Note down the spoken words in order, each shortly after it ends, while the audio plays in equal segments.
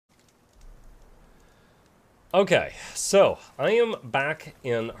Okay, so I am back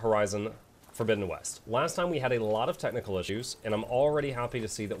in Horizon Forbidden West. Last time we had a lot of technical issues, and I'm already happy to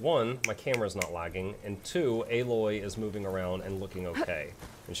see that one, my camera's not lagging, and two, Aloy is moving around and looking okay.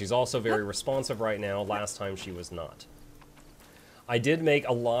 And she's also very responsive right now. Last time she was not. I did make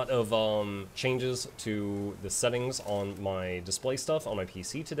a lot of changes to the settings on my display stuff on my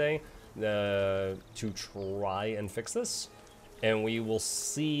PC today to try and fix this, and we will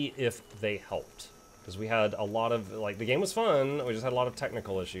see if they helped. Because we had a lot of, like, the game was fun, we just had a lot of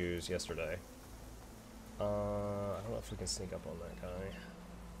technical issues yesterday. I don't know if we can sneak up on that guy.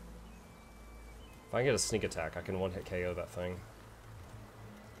 If I get a sneak attack, I can one-hit KO that thing.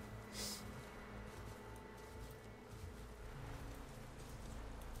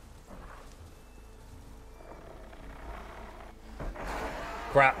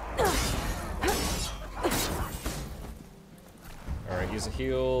 Crap. Alright, use a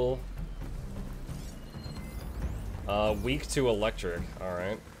heal. Weak to electric.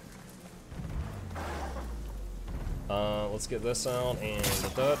 Alright. Let's get this out and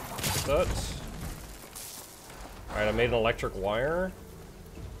get that. Get that. Alright, I made an electric wire.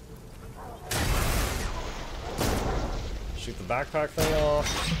 Shoot the backpack thing off.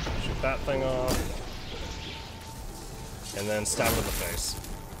 Shoot that thing off. And then stab it in the face.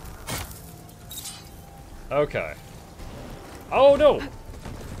 Okay. Oh no!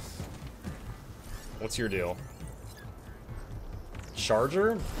 What's your deal?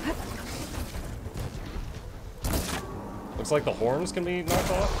 Charger? Looks like the horns can be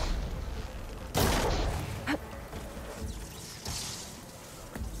knocked off.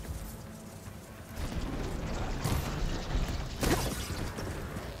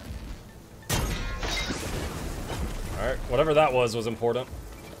 Alright, whatever that was important.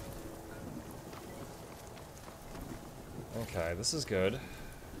 Okay, this is good.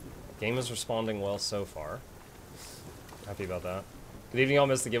 Game is responding well so far. Happy about that. Good evening, all.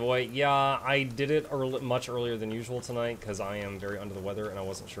 Missed the giveaway. Yeah, I did it much earlier than usual tonight because I am very under the weather and I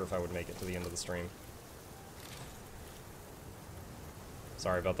wasn't sure if I would make it to the end of the stream.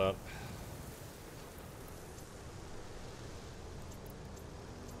 Sorry about that.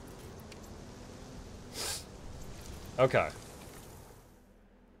 Okay.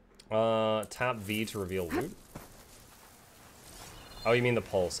 Tap V to reveal loot. Oh, you mean the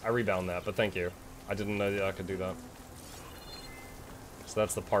pulse. I rebound that, but thank you. I didn't know that I could do that. So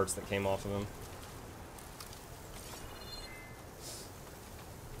that's the parts that came off of him.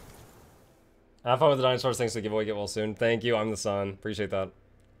 Have fun with the dinosaurs. Thanks for the giveaway. Get well soon. Thank you. I'm the sun. Appreciate that.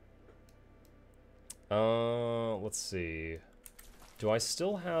 Let's see. Do I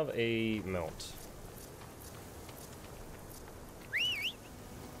still have a mount?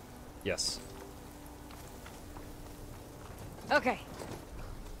 Yes. Okay.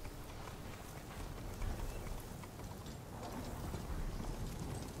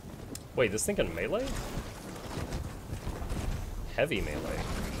 Wait, this thing can melee? Heavy melee.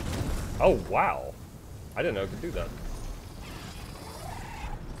 Oh, wow. I didn't know it could do that.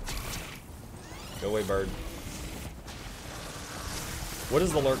 Go away, bird. What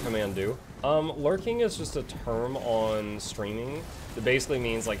does the lurk command do? Lurking is just a term on streaming that basically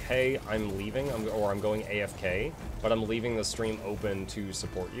means like, hey, I'm leaving, or I'm going AFK, but I'm leaving the stream open to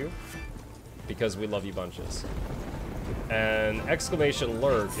support you because we love you bunches. And exclamation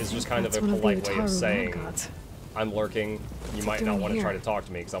lurk is just kind of a polite way of saying, I'm lurking, you might not want to try to talk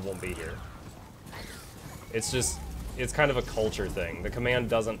to me because I won't be here. It's just, it's kind of a culture thing. The command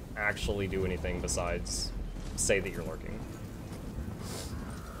doesn't actually do anything besides say that you're lurking.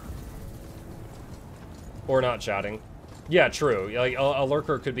 Or not chatting. Yeah, true. Like a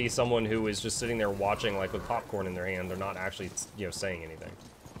lurker could be someone who is just sitting there watching, like with popcorn in their hand. They're not actually, you know, saying anything.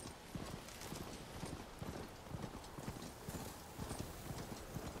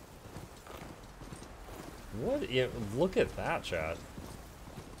 What? Yeah, look at that, chat.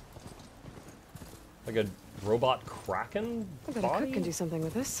 Like a robot kraken I bet body? a cook can do something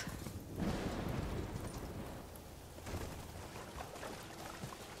with this.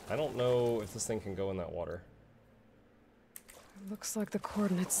 I don't know if this thing can go in that water. Looks like the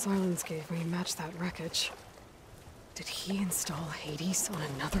coordinates Silence gave me match that wreckage. Did he install Hades on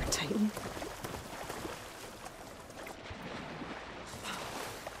another Titan?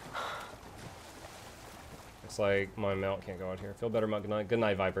 Looks like my mount can't go out here. Feel better, Mug. Good night. Good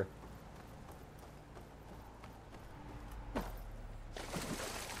night, Viper.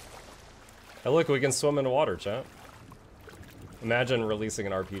 Hey, look, we can swim in water, chat. Imagine releasing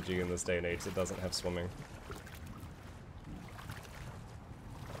an RPG in this day and age that doesn't have swimming.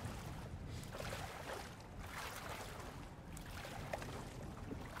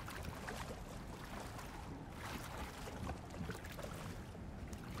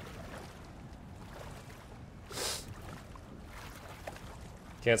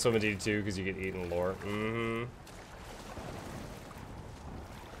 Can't swim in DD2 because you get eaten lore. Mm-hmm.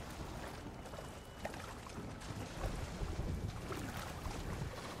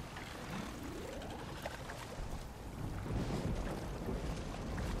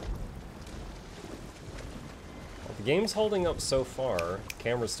 The game's holding up so far.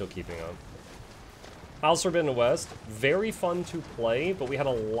 Camera's still keeping up. House Forbidden West, very fun to play, but we had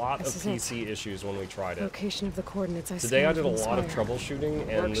a lot of PC issues when we tried it. Location of the coordinates I Today I did a scanned from lot of Spire. troubleshooting,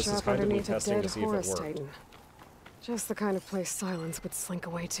 and this is kind of me Underneath a testing to dead see if it Horus worked. Titan. Just the kind of place Silence would slink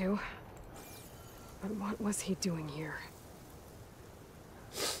away to. But what was he doing here?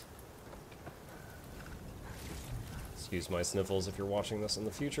 Excuse my sniffles if you're watching this in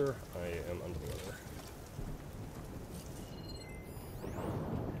the future. I am under the weather.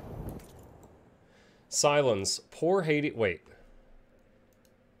 Silence. Poor Hades. Wait.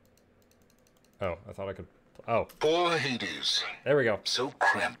 Oh, I thought I could. Oh. Poor Hades. There we go. So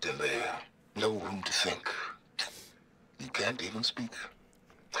cramped in there. No room to think. You can't even speak.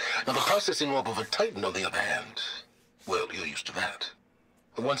 Now, the processing orb of a Titan, on the other hand, well, you're used to that.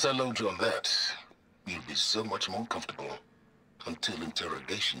 But once I load you on that, you'll be so much more comfortable. Until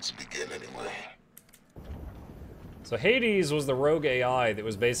interrogations begin, anyway. So Hades was the rogue AI that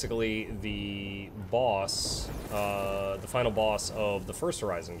was basically the boss, the final boss of the first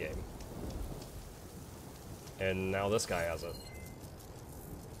Horizon game. And now this guy has it.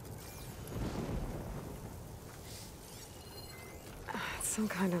 Some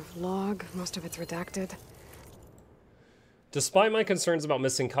kind of log. Most of it's redacted. Despite my concerns about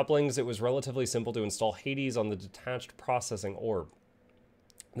missing couplings, it was relatively simple to install Hades on the detached processing orb.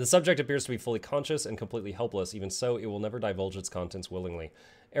 The subject appears to be fully conscious and completely helpless. Even so, it will never divulge its contents willingly.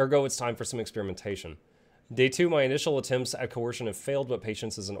 Ergo, it's time for some experimentation. Day 2, my initial attempts at coercion have failed, but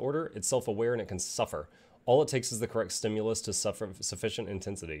patience is in order. It's self-aware and it can suffer. All it takes is the correct stimulus to suffer sufficient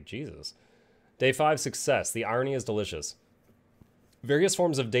intensity. Jesus. Day 5, success. The irony is delicious. Various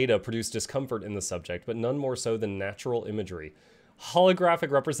forms of data produce discomfort in the subject, but none more so than natural imagery.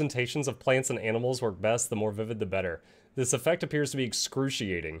 Holographic representations of plants and animals work best, the more vivid the better. This effect appears to be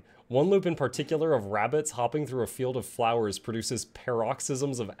excruciating. One loop in particular of rabbits hopping through a field of flowers produces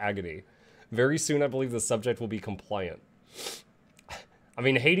paroxysms of agony. Very soon I believe the subject will be compliant. I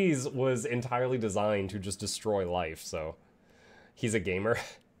mean, Hades was entirely designed to just destroy life, so he's a gamer.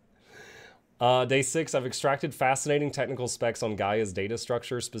 Day 6, I've extracted fascinating technical specs on Gaia's data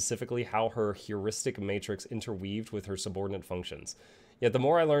structure, specifically how her heuristic matrix interweaved with her subordinate functions. Yet the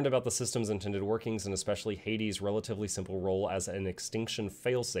more I learned about the system's intended workings, and especially Hades' relatively simple role as an extinction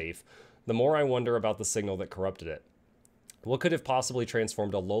failsafe, the more I wonder about the signal that corrupted it. What could have possibly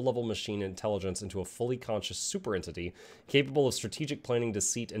transformed a low-level machine intelligence into a fully conscious superentity capable of strategic planning,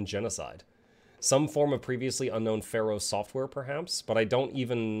 deceit, and genocide? Some form of previously unknown Pharaoh software, perhaps, but I don't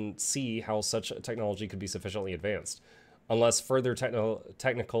even see how such technology could be sufficiently advanced. Unless further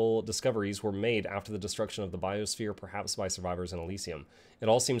technical discoveries were made after the destruction of the biosphere, perhaps by survivors in Elysium. It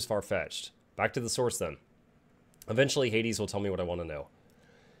all seems far-fetched. Back to the source, then. Eventually, Hades will tell me what I want to know.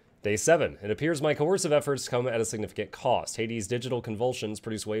 Day 7. It appears my coercive efforts come at a significant cost. Hades' digital convulsions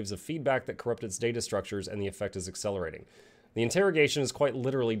produce waves of feedback that corrupt its data structures, and the effect is accelerating. The interrogation is quite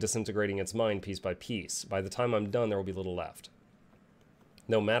literally disintegrating its mind piece by piece. By the time I'm done, there will be little left.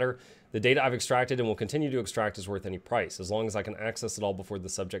 No matter, the data I've extracted and will continue to extract is worth any price, as long as I can access it all before the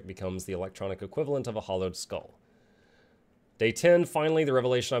subject becomes the electronic equivalent of a hollowed skull. Day 10, finally, the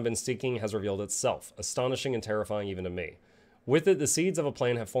revelation I've been seeking has revealed itself, astonishing and terrifying even to me. With it, the seeds of a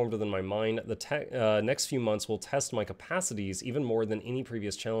plan have formed within my mind. The next few months will test my capacities even more than any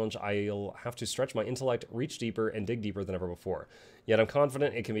previous challenge. I'll have to stretch my intellect, reach deeper, and dig deeper than ever before. Yet I'm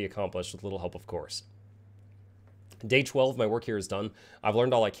confident it can be accomplished with little help, of course. Day 12, my work here is done. I've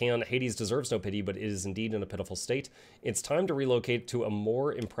learned all I can. Hades deserves no pity, but it is indeed in a pitiful state. It's time to relocate to a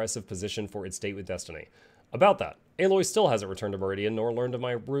more impressive position for its date with destiny. About that, Aloy still hasn't returned to Meridian, nor learned of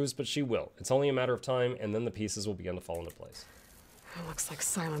my ruse, but she will. It's only a matter of time, and then the pieces will begin to fall into place. It looks like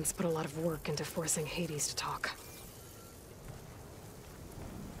Silence put a lot of work into forcing Hades to talk.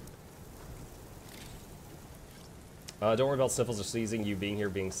 Don't worry about sniffles or sneezing. You being here,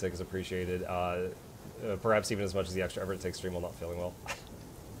 being sick is appreciated. Perhaps even as much as the extra effort it takes stream while not feeling well.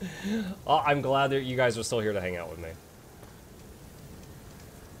 I'm glad that you guys are still here to hang out with me.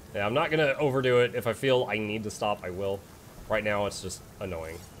 Yeah, I'm not going to overdo it. If I feel I need to stop, I will. Right now, it's just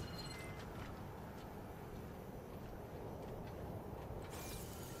annoying.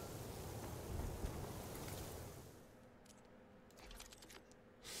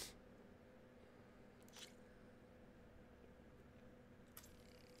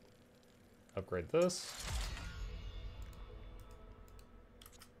 Upgrade this.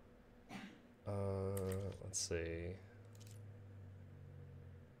 see.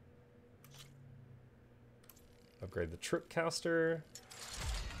 Upgrade the tripcaster.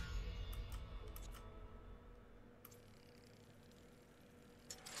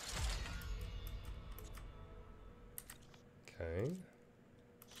 Okay.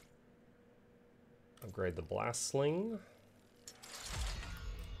 Upgrade the blast sling.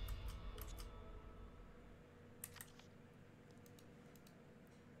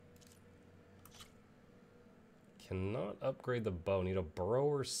 Cannot upgrade the bow. Need a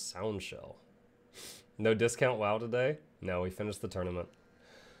burrower sound shell. No discount WoW today? No, we finished the tournament.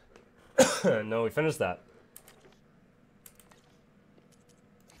 No, we finished that.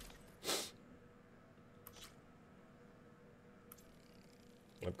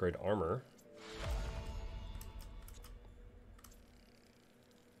 Upgrade armor.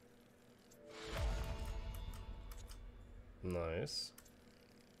 Nice.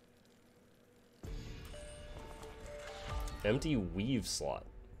 Empty weave slot.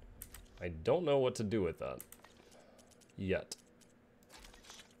 I don't know what to do with that. Yet.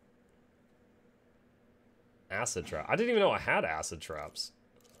 Acid trap. I didn't even know I had acid traps.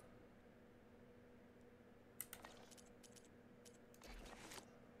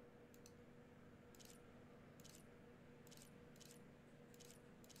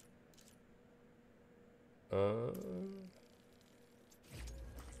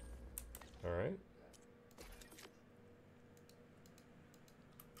 Alright.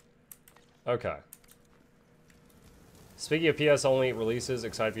 Okay. Speaking of PS only releases,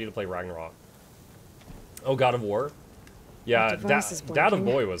 excited for you to play Ragnarok. Oh, God of War? Yeah, Dad of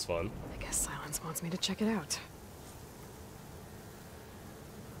Boy was fun. I guess Silence wants me to check it out.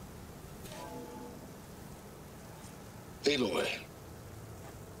 Aloy,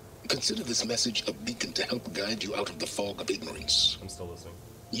 consider this message a beacon to help guide you out of the fog of ignorance. I'm still listening.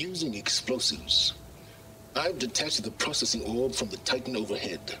 Using explosives, I've detached the processing orb from the Titan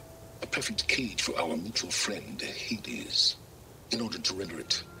overhead, a perfect cage for our mutual friend, Hades, in order to render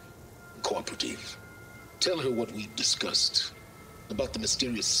it cooperative. Tell her what we've discussed about the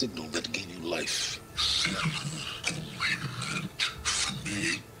mysterious signal that gave you life. Signal only meant for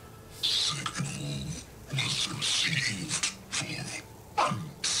me. Signal was received for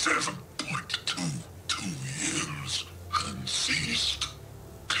 7.22 years and ceased.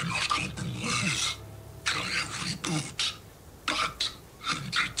 Cannot compromise. Try every boot, but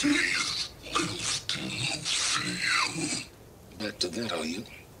entities will still fail. Back to that, are you?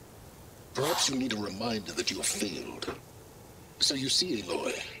 Perhaps you need a reminder that you have failed. So you see,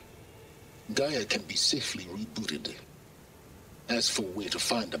 Aloy, Gaia can be safely rebooted. As for where to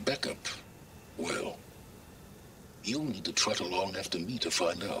find a backup, well, you'll need to trot along after me to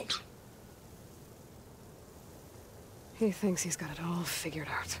find out. He thinks he's got it all figured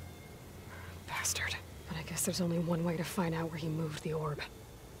out. Bastard. But I guess there's only one way to find out where he moved the orb.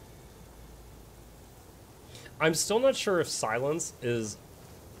 I'm still not sure if Silence is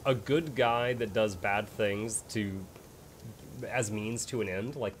a good guy that does bad things as means to an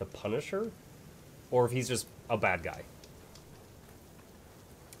end, like the Punisher, or if he's just a bad guy.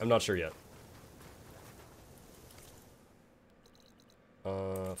 I'm not sure yet.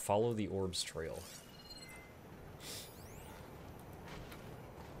 Follow the orb's trail.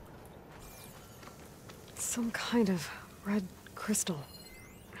 Some kind of red crystal.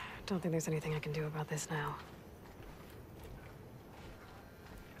 Don't think there's anything I can do about this now.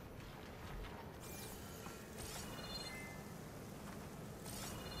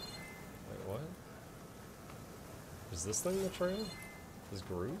 Wait, what? Is this thing the trail? This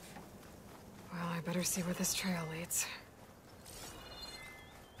groove? Well, I better see where this trail leads.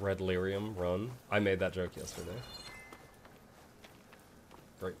 Red lyrium, run. I made that joke yesterday.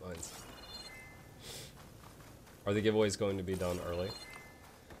 Great minds. Are the giveaways going to be done early?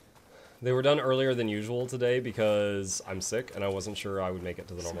 They were done earlier than usual today because I'm sick and I wasn't sure I would make it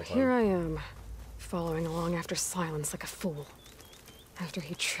to the normal time. Here I am, following along after Silence like a fool. After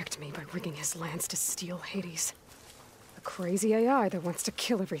he tricked me by rigging his lance to steal Hades. A crazy AI that wants to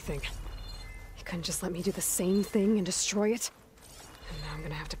kill everything. He couldn't just let me do the same thing and destroy it? And now I'm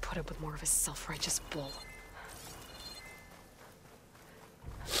gonna have to put up with more of his self-righteous bull.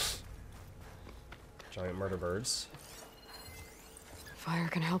 Giant murder birds. Fire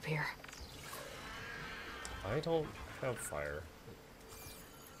can help here. I don't have fire.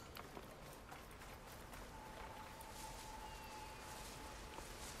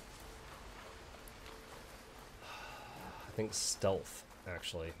 I think stealth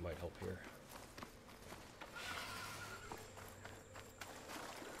actually might help here.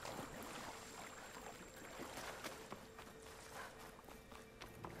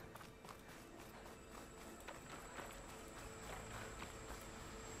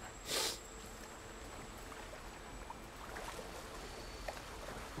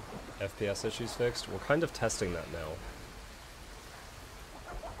 FPS issues fixed. We're kind of testing that now.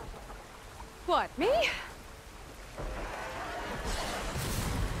 What, me?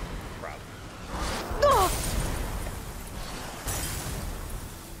 Crap. Ugh!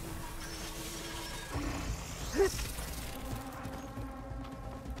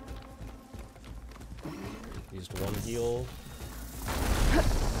 Used one heal.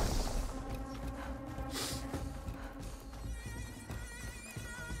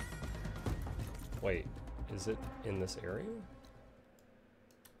 Wait, is it in this area?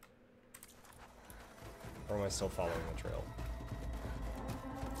 Or am I still following the trail?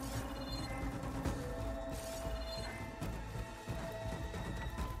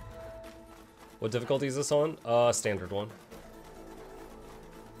 What difficulty is this on? Standard one.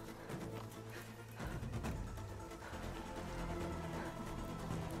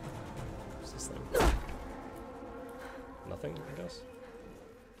 What's this thing? Nothing, I guess?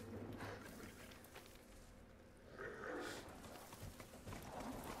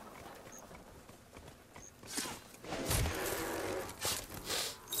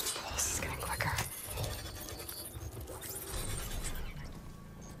 Pulse is getting quicker.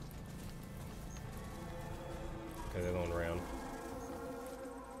 Okay, the other one around.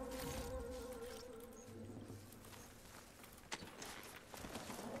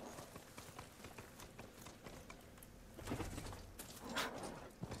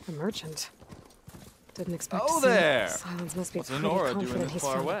 A merchant. Didn't expect Oh, to see there! him. Silence must be What's pretty Honora doing confident this he's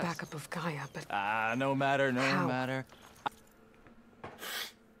far found a west? backup of Gaia, but Ah, no matter, no How? matter.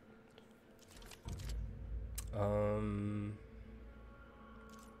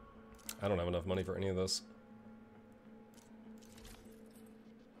 I don't have enough money for any of this.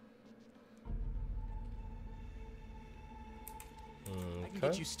 I can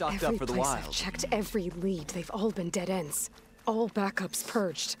get you stocked every up for the place I've wild. checked, every lead, they've all been dead ends. All backups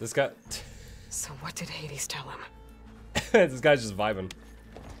purged. This guy... So what did Hades tell him? this guy's just vibing.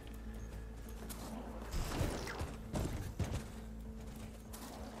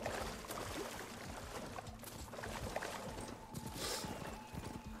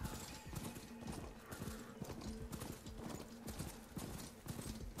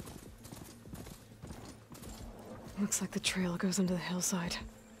 Looks like the trail goes into the hillside.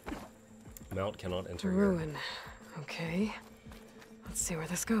 Mount cannot enter here. Ruin. Okay. Let's see where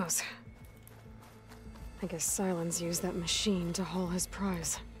this goes. I guess Silence used that machine to haul his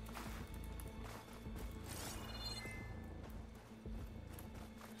prize.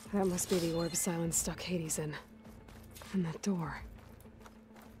 That must be the orb Silence stuck Hades in. And that door.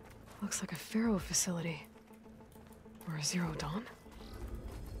 Looks like a Pharaoh facility. Or a Zero Dawn?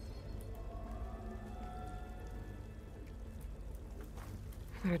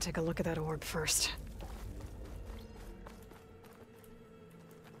 Better take a look at that orb first.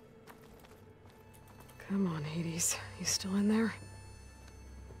 Come on, Hades. You still in there?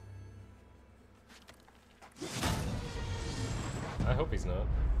 I hope he's not.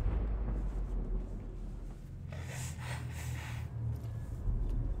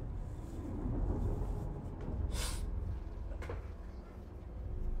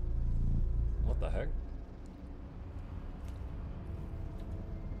 What the heck?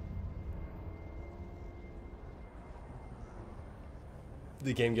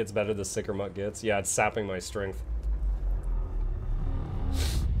 The game gets better the sicker Muck gets. Yeah, it's sapping my strength.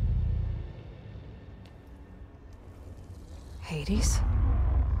 Hades?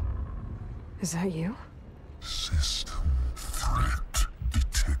 Is that you? System threat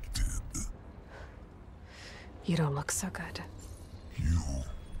detected. You don't look so good. You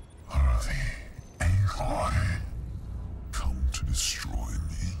are the Aloy. Come to destroy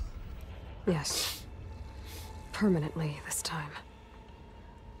me. Yes. Permanently this time.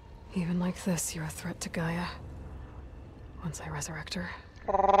 Even like this, you're a threat to Gaia. Once I resurrect her.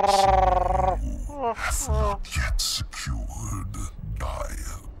 Have not yet secured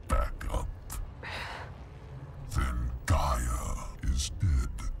Gaia backup. Then Gaia is dead.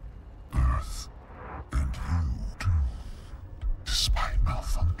 Earth and you doomed. Despite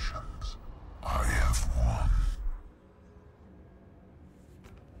malfunctions, I have won.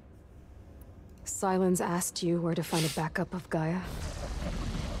 Silence asked you where to find a backup of Gaia?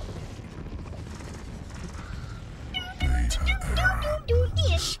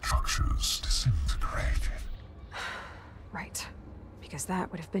 Structures disintegrated. Right. Because that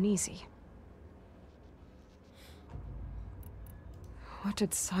would have been easy. What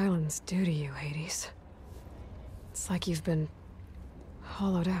did Silence do to you, Hades? It's like you've been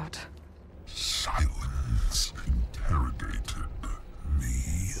hollowed out. Silence interrogated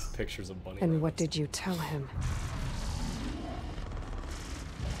me. Pictures of bunny. And what did you tell him?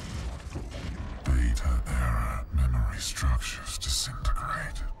 structures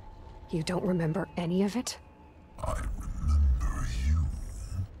disintegrate. You don't remember any of it? I remember you.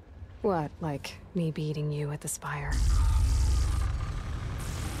 What, like me beating you at the spire?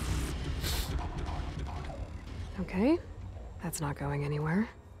 Okay, that's not going anywhere.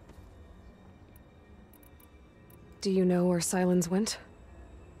 Do you know where Silence went?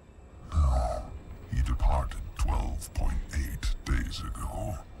 No. He departed 12.8 days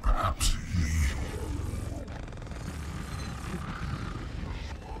ago. Perhaps he...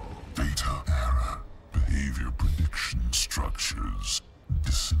 Data error. Behavior prediction structures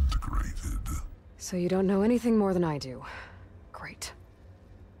disintegrated. So you don't know anything more than I do. Great.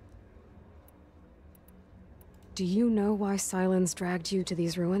 Do you know why Silence dragged you to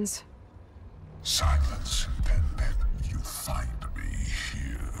these ruins? Silence intended you find me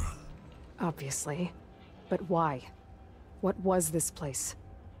here. Obviously. But why? What was this place?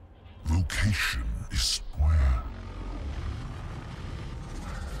 Location is where...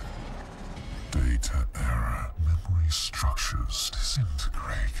 Data error. Memory structures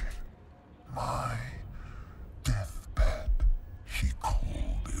disintegrated. My deathbed. He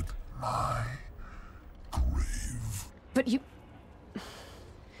called it my grave. But you... I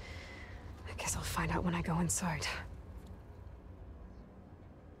guess I'll find out when I go inside.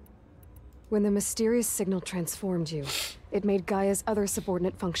 When the mysterious signal transformed you, it made Gaia's other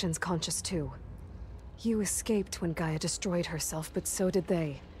subordinate functions conscious too. You escaped when Gaia destroyed herself, but so did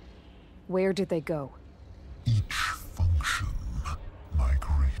they. Where did they go? Each function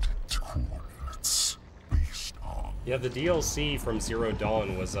migrated to coordinates based on Yeah, the DLC from Zero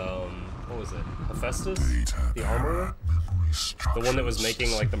Dawn was, what was it? Hephaestus? data The armorer? memory structures. The one that was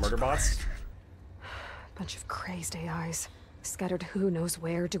making, like, the murder bots? Bunch of crazed AIs, scattered who knows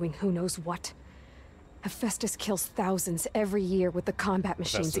where, doing who knows what. Hephaestus kills thousands every year with the combat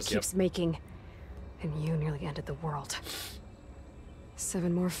machines it Hephaestus, keeps making. And you nearly ended the world.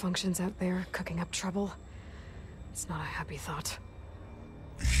 7 more functions out there, cooking up trouble. It's not a happy thought.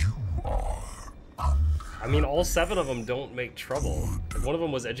 You are I mean, all 7 of them don't make trouble. One of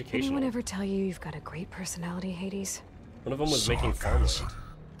them was educational. Anyone ever tell you you've got a great personality, Hades? One of them was making farmland. sarcasm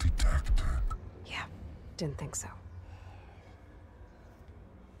detected. Yeah, didn't think so.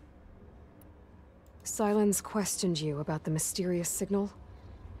 Silence questioned you about the mysterious signal.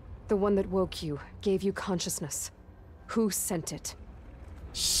 The one that woke you, gave you consciousness. Who sent it?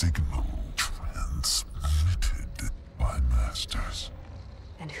 Signal transmitted by masters.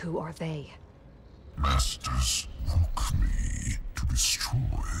 And who are they? Masters woke me to destroy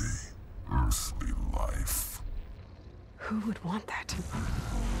earthly life. Who would want that?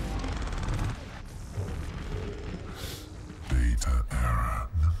 Data error.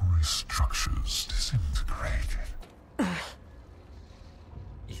 Memory structures disintegrated.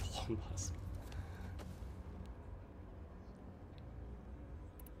 Elon Musk.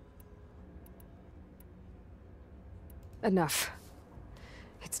 Enough.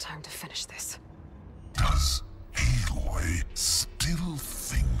 It's time to finish this. Does Aloy still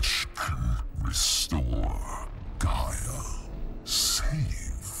think she can restore Gaia?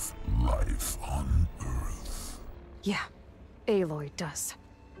 Save life on Earth? Yeah, Aloy does.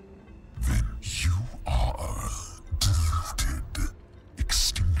 Then you are deluded.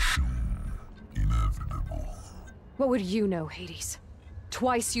 Extinction inevitable. What would you know, Hades?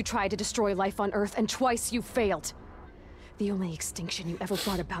 Twice you tried to destroy life on Earth, and twice you failed. The only extinction you ever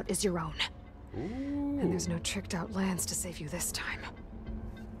brought about is your own. And there's no tricked-out lands to save you this time.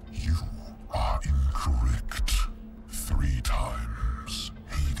 You are incorrect. 3 times.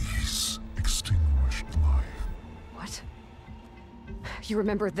 Hades extinguished life. What? You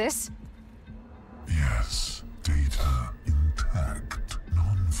remember this? Yes. Data intact.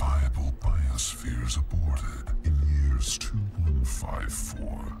 Non-viable biospheres aborted in years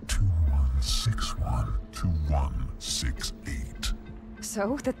 2154, 2161, 2168.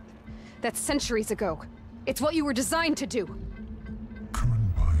 So, that's centuries ago. It's what you were designed to do.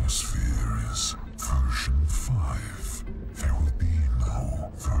 Current biosphere is version 5. There will be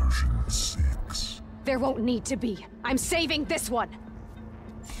no version 6. There won't need to be. I'm saving this one.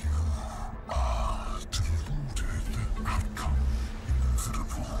 Deluded. Outcome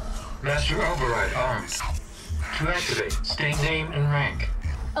inevitable. Master Override armed. To activate, state name and rank.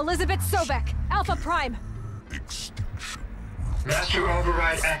 Elizabeth Sobek, Alpha Prime. Extinction Master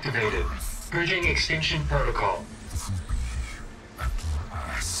Override activated. Purging extinction protocol. at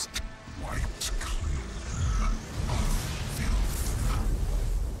last wiped clean of filth.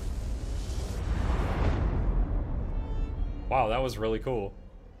 Wow, that was really cool.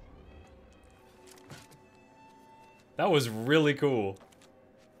 That was really cool.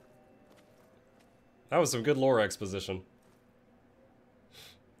 That was some good lore exposition.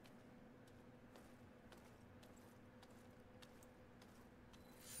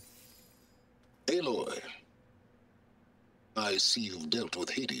 Aloy, I see you've dealt with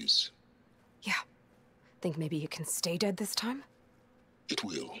Hades. Yeah. Think maybe you can stay dead this time? It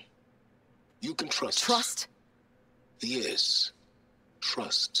will. You can trust. Trust? Yes.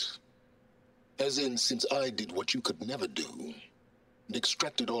 Trust. As in, since I did what you could never do, and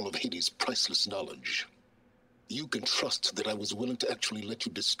extracted all of Hades' priceless knowledge, you can trust that I was willing to actually let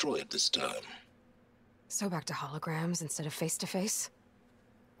you destroy it this time. So back to holograms instead of face-to-face?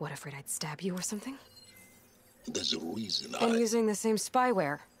 What, afraid I'd stab you or something? There's a reason And using the same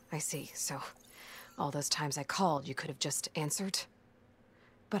spyware. I see, so all those times I called, you could have just answered?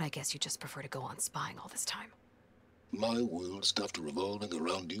 But I guess you just prefer to go on spying all this time. My world stopped revolving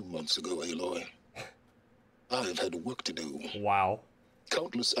around you months ago, Aloy. I've had work to do. Wow.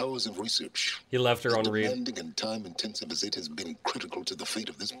 Countless hours of research. He left her on read. Demanding and time-intensive as it has been critical to the fate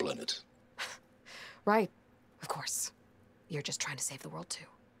of this planet. Right. Of course. You're just trying to save the world, too.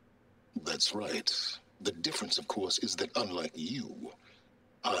 That's right. The difference, of course, is that unlike you,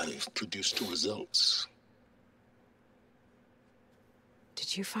 I've produced results.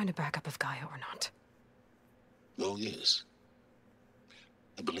 Did you find a backup of Gaia or not? Oh, yes.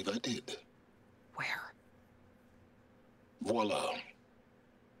 I believe I did. Where? Voila.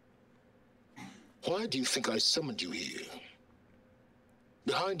 Why do you think I summoned you here?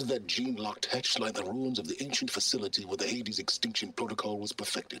 Behind that gene-locked hatch lie the ruins of the ancient facility where the Hades extinction protocol was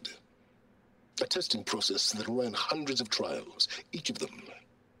perfected. A testing process that ran hundreds of trials, each of them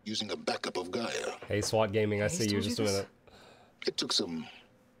using a backup of Gaia. Hey, SWAT Gaming, I see you. Just a minute. It took some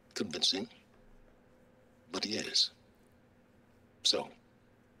convincing, but yes. So,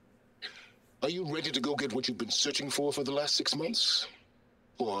 are you ready to go get what you've been searching for the last 6 months?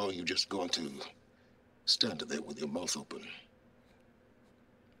 Or are you just going to stand there with your mouth open?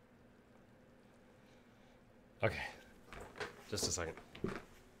 Okay. Just a second.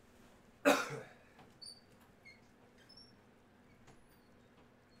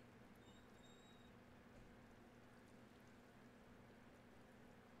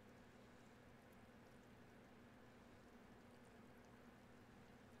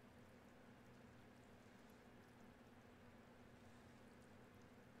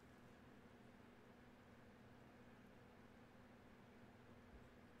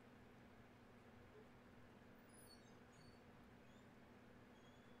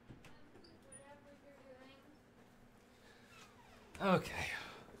 Okay.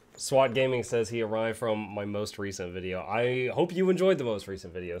 SWAT Gaming says he arrived from my most recent video. I hope you enjoyed the most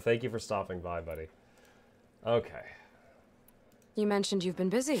recent video. Thank you for stopping by, buddy. Okay. You mentioned you've been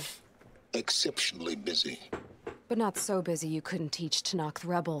busy. Exceptionally busy. But not so busy you couldn't teach Tanakh the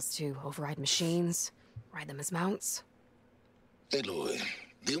rebels to override machines, ride them as mounts. Aloy,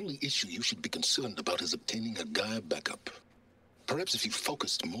 the only issue you should be concerned about is obtaining a Gaia backup. Perhaps if you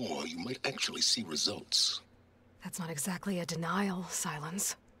focused more, you might actually see results. That's not exactly a denial,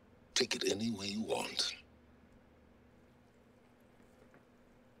 Silence. Take it any way you want.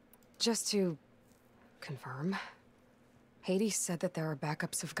 Just to confirm, Hades said that there are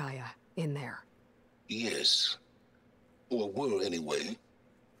backups of Gaia in there. Yes. Or were anyway.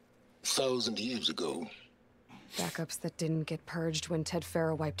 1,000 years ago. Backups that didn't get purged when Ted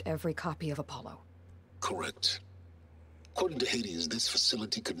Farrow wiped every copy of Apollo. Correct. According to Hades, this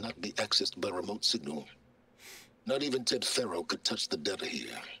facility could not be accessed by remote signal. Not even Ted Farrow could touch the data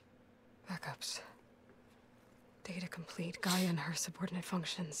here. Backups. Data complete, Gaia and her subordinate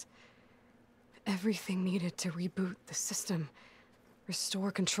functions. Everything needed to reboot the system.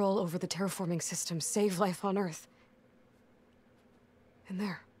 Restore control over the terraforming system, save life on Earth. And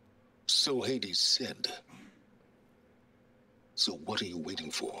there. So Hades said. So what are you waiting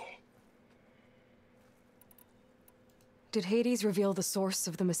for? Did Hades reveal the source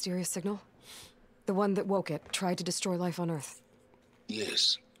of the mysterious signal? The one that woke it, tried to destroy life on Earth?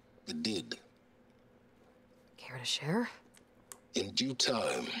 Yes, it did. Care to share? In due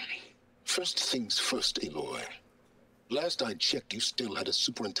time. First things first, Aloy. Last I checked, you still had a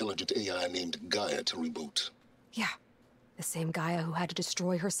superintelligent AI named Gaia to reboot. Yeah. The same Gaia who had to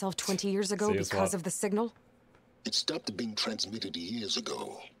destroy herself 20 years ago See you, because SWAT. of the signal? It stopped being transmitted years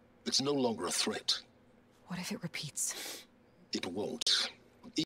ago. It's no longer a threat. What if it repeats? It won't.